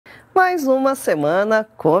Mais uma semana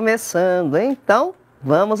começando, então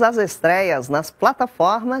vamos às estreias nas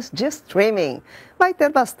plataformas de streaming. Vai ter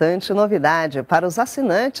bastante novidade para os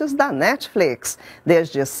assinantes da Netflix,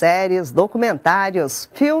 desde séries, documentários,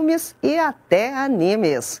 filmes e até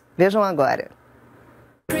animes. Vejam agora.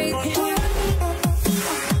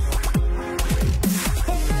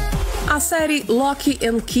 A série Locke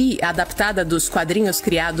Key, adaptada dos quadrinhos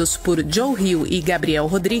criados por Joe Hill e Gabriel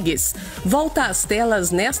Rodrigues, volta às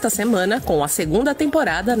telas nesta semana com a segunda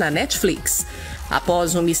temporada na Netflix.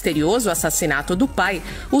 Após o misterioso assassinato do pai,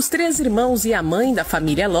 os 3 irmãos e a mãe da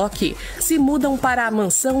família Locke se mudam para a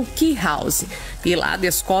mansão Key House e lá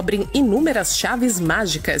descobrem inúmeras chaves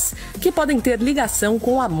mágicas que podem ter ligação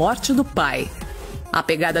com a morte do pai. A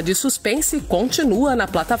pegada de suspense continua na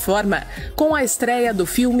plataforma, com a estreia do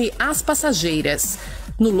filme As Passageiras.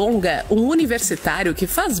 No longa, um universitário que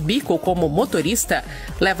faz bico como motorista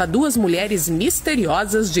leva 2 mulheres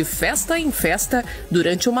misteriosas de festa em festa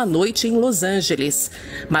durante uma noite em Los Angeles.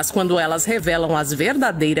 Mas quando elas revelam as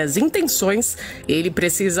verdadeiras intenções, ele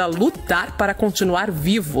precisa lutar para continuar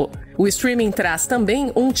vivo. O streaming traz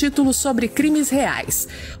também um título sobre crimes reais.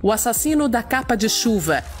 O assassino da capa de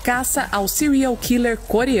chuva caça ao serial killer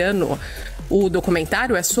coreano. O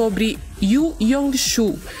documentário é sobre Yoo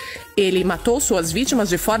Yong-soo. Ele matou suas vítimas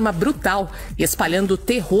de forma brutal, espalhando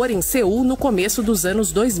terror em Seul no começo dos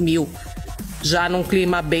anos 2000. Já num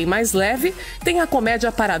clima bem mais leve, tem a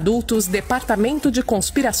comédia para adultos Departamento de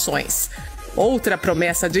Conspirações. Outra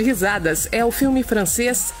promessa de risadas é o filme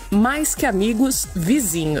francês Mais que Amigos,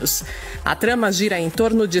 Vizinhos. A trama gira em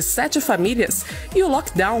torno de 7 famílias e o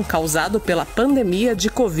lockdown causado pela pandemia de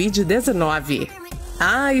Covid-19.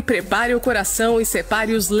 E prepare o coração e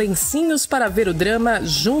separe os lencinhos para ver o drama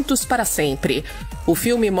Juntos para Sempre. O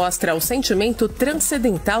filme mostra o sentimento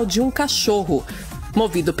transcendental de um cachorro.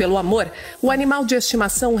 Movido pelo amor, o animal de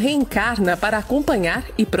estimação reencarna para acompanhar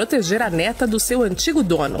e proteger a neta do seu antigo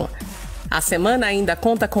dono. A semana ainda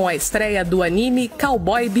conta com a estreia do anime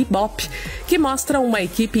Cowboy Bebop, que mostra uma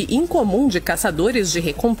equipe incomum de caçadores de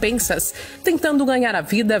recompensas tentando ganhar a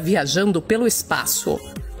vida viajando pelo espaço.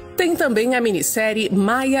 Tem também a minissérie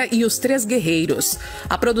Maya e os 3 Guerreiros.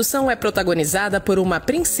 A produção é protagonizada por uma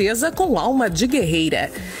princesa com alma de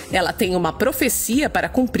guerreira. Ela tem uma profecia para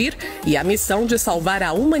cumprir e a missão de salvar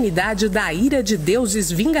a humanidade da ira de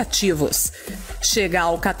deuses vingativos. Chega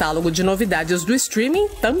ao catálogo de novidades do streaming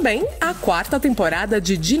também a 4ª temporada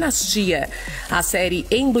de Dinastia, a série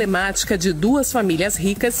emblemática de 2 famílias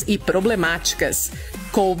ricas e problemáticas,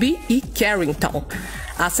 Colby e Carrington.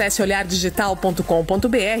 Acesse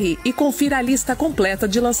olhardigital.com.br e confira a lista completa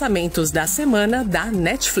de lançamentos da semana da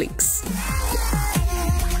Netflix.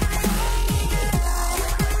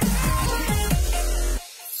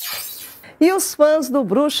 E os fãs do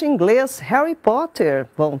bruxo inglês Harry Potter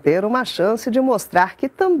vão ter uma chance de mostrar que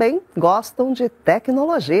também gostam de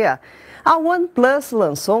tecnologia. A OnePlus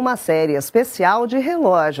lançou uma série especial de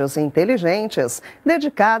relógios inteligentes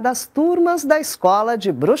dedicada às turmas da escola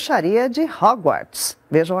de bruxaria de Hogwarts.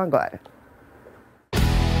 Vejam agora.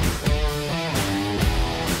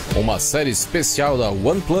 Uma série especial da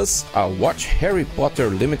OnePlus, a Watch Harry Potter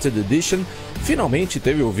Limited Edition, finalmente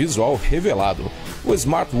teve o visual revelado. O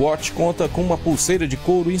smartwatch conta com uma pulseira de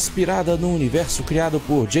couro inspirada no universo criado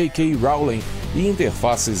por J.K. Rowling e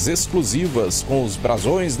interfaces exclusivas com os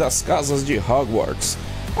brasões das casas de Hogwarts.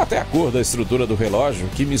 Até a cor da estrutura do relógio,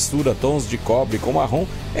 que mistura tons de cobre com marrom,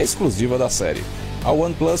 é exclusiva da série. A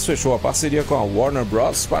OnePlus fechou a parceria com a Warner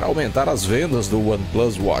Bros. Para aumentar as vendas do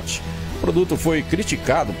OnePlus Watch. O produto foi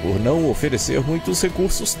criticado por não oferecer muitos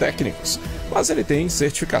recursos técnicos, mas ele tem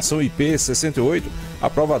certificação IP68, à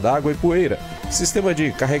prova d'água e poeira, sistema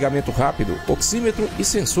de carregamento rápido, oxímetro e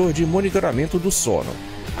sensor de monitoramento do sono.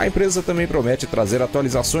 A empresa também promete trazer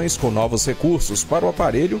atualizações com novos recursos para o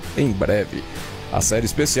aparelho em breve. A série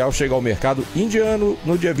especial chega ao mercado indiano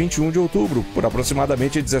no dia 21 de outubro, por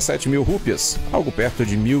aproximadamente 17 mil rúpias, algo perto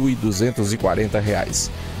de R$ 1.240.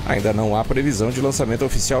 Ainda não há previsão de lançamento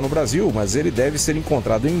oficial no Brasil, mas ele deve ser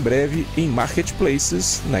encontrado em breve em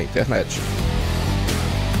marketplaces na internet.